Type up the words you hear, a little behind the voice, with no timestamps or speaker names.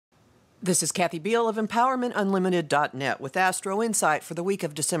This is Kathy Biehl of EmpowermentUnlimited.net with Astro-Insight for the week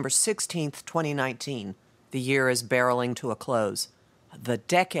of December 16th, 2019. The year is barreling to a close. The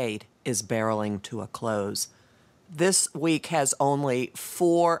decade is barreling to a close. This week has only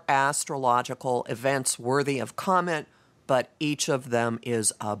 4 astrological events worthy of comment, but each of them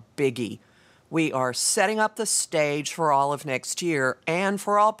is a biggie. We are setting up the stage for all of next year, and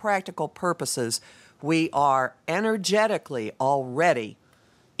for all practical purposes, we are energetically already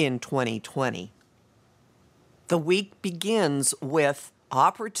in 2020. The week begins with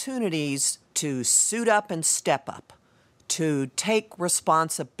opportunities to suit up and step up, to take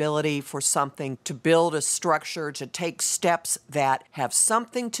responsibility for something, to build a structure, to take steps that have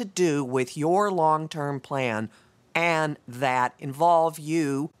something to do with your long-term plan and that involve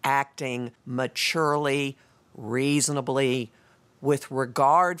you acting maturely, reasonably, with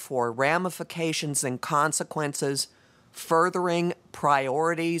regard for ramifications and consequences, furthering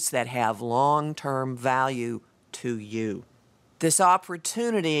priorities that have long-term value to you. This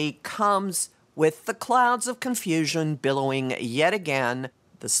opportunity comes with the clouds of confusion billowing yet again.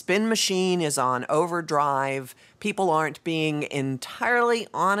 The spin machine is on overdrive. People aren't being entirely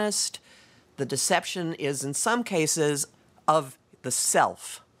honest. The deception is, in some cases, of the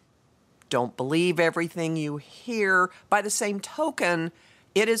self. Don't believe everything you hear. By the same token,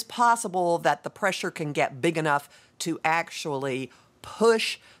 it is possible that the pressure can get big enough to actually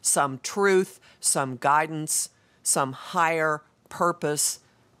push some truth, some guidance, some higher purpose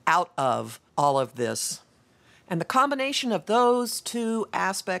out of all of this. And the combination of those two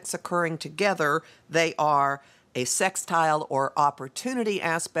aspects occurring together, they are a sextile or opportunity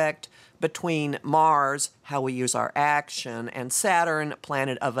aspect between Mars, how we use our action, and Saturn,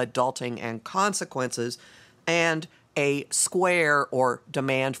 planet of adulting and consequences, and a square or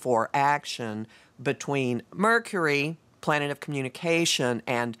demand for action between Mercury, planet of communication,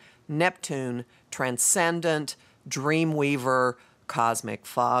 and Neptune, transcendent, dreamweaver, cosmic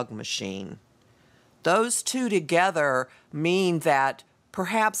fog machine. Those two together mean that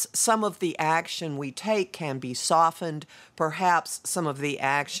perhaps some of the action we take can be softened. Perhaps some of the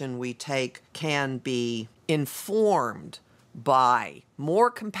action we take can be informed by more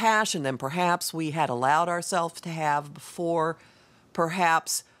compassion than perhaps we had allowed ourselves to have before.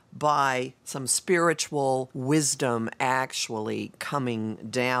 Perhaps by some spiritual wisdom actually coming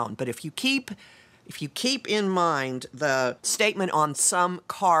down. But if you keep in mind the statement on some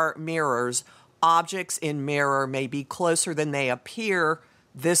car mirrors, objects in mirror may be closer than they appear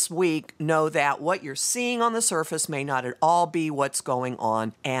this week, know that what you're seeing on the surface may not at all be what's going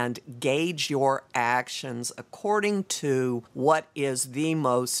on, and gauge your actions according to what is the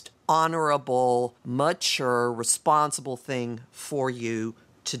most honorable, mature, responsible thing for you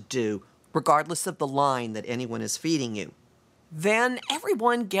to do, regardless of the line that anyone is feeding you. Then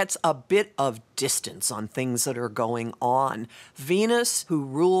everyone gets a bit of distance on things that are going on. Venus, who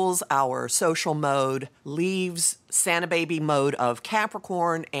rules our social mode, leaves Santa Baby mode of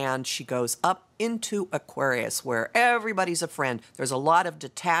Capricorn, and she goes up into Aquarius, where everybody's a friend. There's a lot of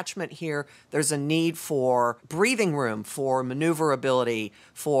detachment here. There's a need for breathing room, for maneuverability,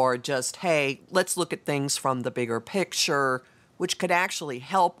 for just, hey, let's look at things from the bigger picture, which could actually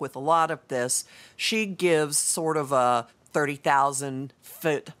help with a lot of this. She gives sort of a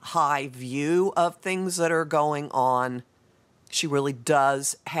 30,000-foot high view of things that are going on. She really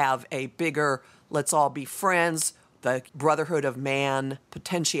does have a bigger, let's all be friends, the brotherhood of man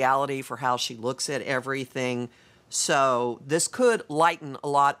potentiality for how she looks at everything. So this could lighten a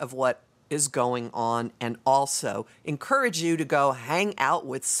lot of what is going on and also encourage you to go hang out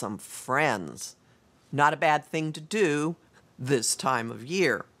with some friends. Not a bad thing to do this time of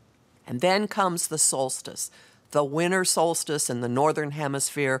year. And then comes the solstice. The winter solstice in the northern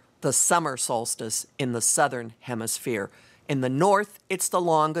hemisphere, the summer solstice in the southern hemisphere. In the north, it's the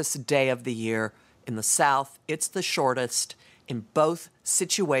longest day of the year. In the south, it's the shortest. In both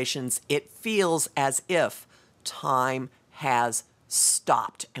situations, it feels as if time has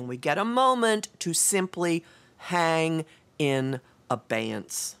stopped, and we get a moment to simply hang in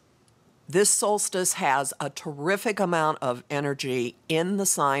abeyance. This solstice has a terrific amount of energy in the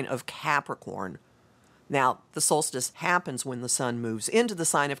sign of Capricorn. Now, the solstice happens when the sun moves into the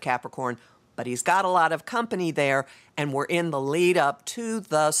sign of Capricorn, but he's got a lot of company there, and we're in the lead up to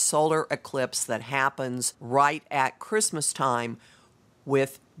the solar eclipse that happens right at Christmas time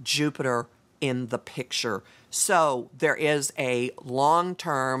with Jupiter in the picture. So there is a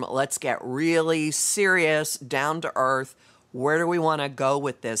long-term, let's get really serious, down to earth, where do we want to go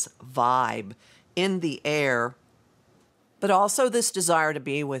with this vibe in the air, but also this desire to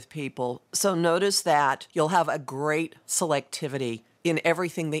be with people. So notice that you'll have a great selectivity in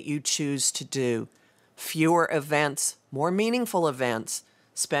everything that you choose to do. Fewer events, more meaningful events,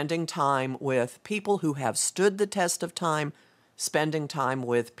 spending time with people who have stood the test of time, spending time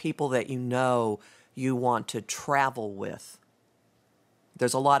with people that you know you want to travel with.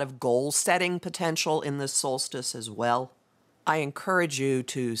 There's a lot of goal-setting potential in this solstice as well. I encourage you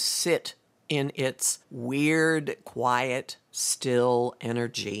to sit in its weird, quiet, still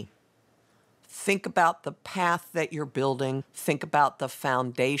energy. Think about the path that you're building. Think about the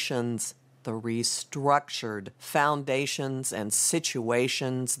foundations, the restructured foundations and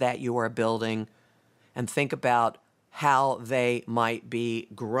situations that you are building, and think about how they might be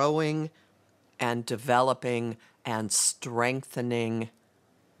growing and developing and strengthening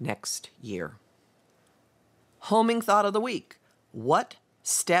next year. Homing thought of the week. What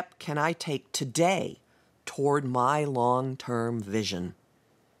step can I take today toward my long-term vision?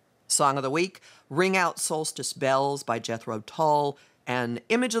 Song of the week, Ring Out Solstice Bells by Jethro Tull. And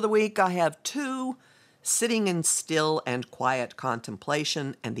image of the week, I have two, Sitting in Still and Quiet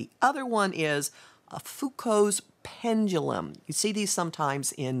Contemplation. And the other one is a Foucault's pendulum. You see these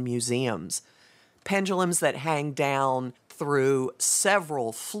sometimes in museums. Pendulums that hang down through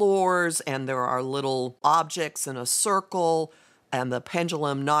several floors, and there are little objects in a circle, and the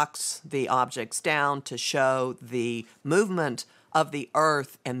pendulum knocks the objects down to show the movement of the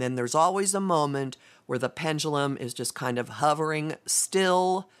earth, and then there's always a moment where the pendulum is just kind of hovering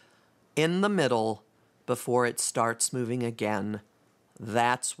still in the middle before it starts moving again.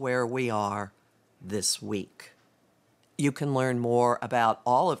 That's where we are this week. You can learn more about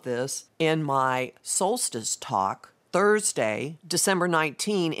all of this in my solstice talk Thursday, December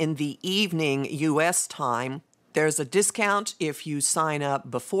 19 in the evening U.S. time. There's a discount if you sign up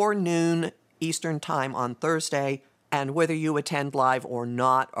before noon Eastern time on Thursday. And whether you attend live or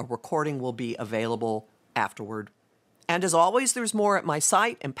not, a recording will be available afterward. And as always, there's more at my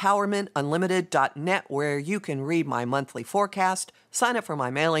site, empowermentunlimited.net, where you can read my monthly forecast, sign up for my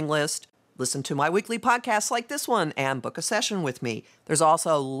mailing list, listen to my weekly podcasts like this one, and book a session with me. There's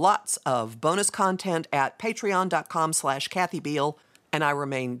also lots of bonus content at patreon.com/Kathy Biehl, and I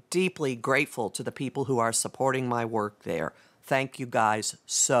remain deeply grateful to the people who are supporting my work there. Thank you guys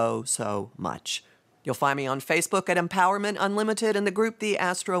so much. You'll find me on Facebook at Empowerment Unlimited in the group The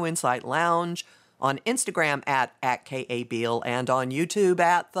Astro-Insight Lounge, on Instagram at @KABiehl, and on YouTube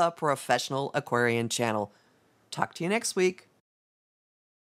at The Professional Aquarian Channel. Talk to you next week.